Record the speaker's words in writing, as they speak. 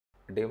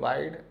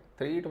divide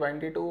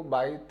 322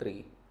 by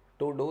 3.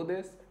 To do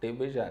this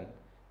division,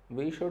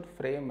 we should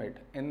frame it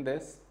in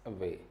this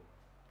way.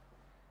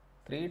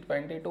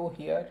 322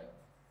 here,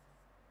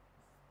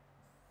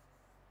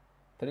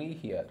 3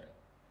 here.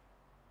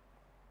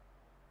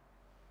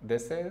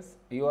 This is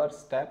your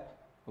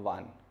step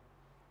 1.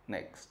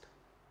 Next,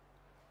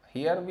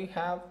 here we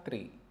have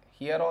 3,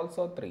 here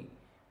also 3.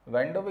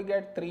 When do we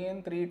get 3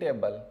 in 3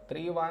 table?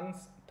 3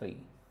 ones 3.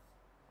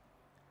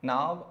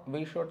 Now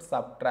we should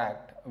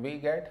subtract, we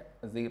get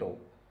 0.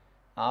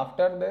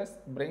 After this,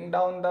 bring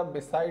down the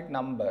beside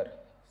number,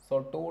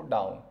 so 2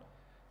 down.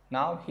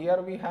 Now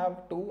here we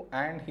have 2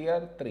 and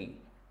here 3.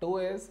 2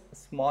 is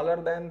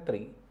smaller than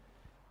 3.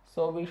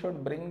 So we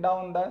should bring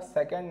down the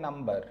second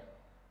number.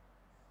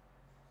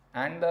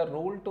 And the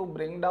rule to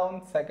bring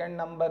down second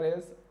number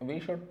is we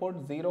should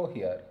put 0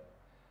 here.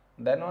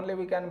 Then only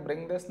we can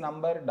bring this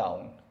number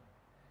down.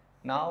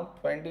 Now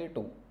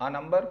 22. A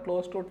number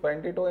close to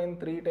 22 in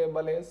 3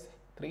 table is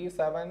 3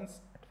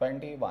 sevens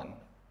 21.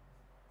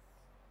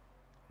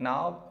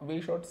 Now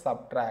we should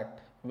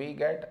subtract. We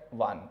get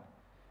 1.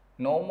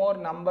 No more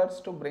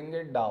numbers to bring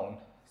it down.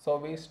 So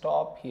we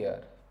stop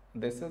here.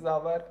 This is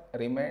our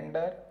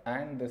remainder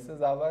and this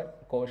is our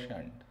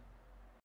quotient.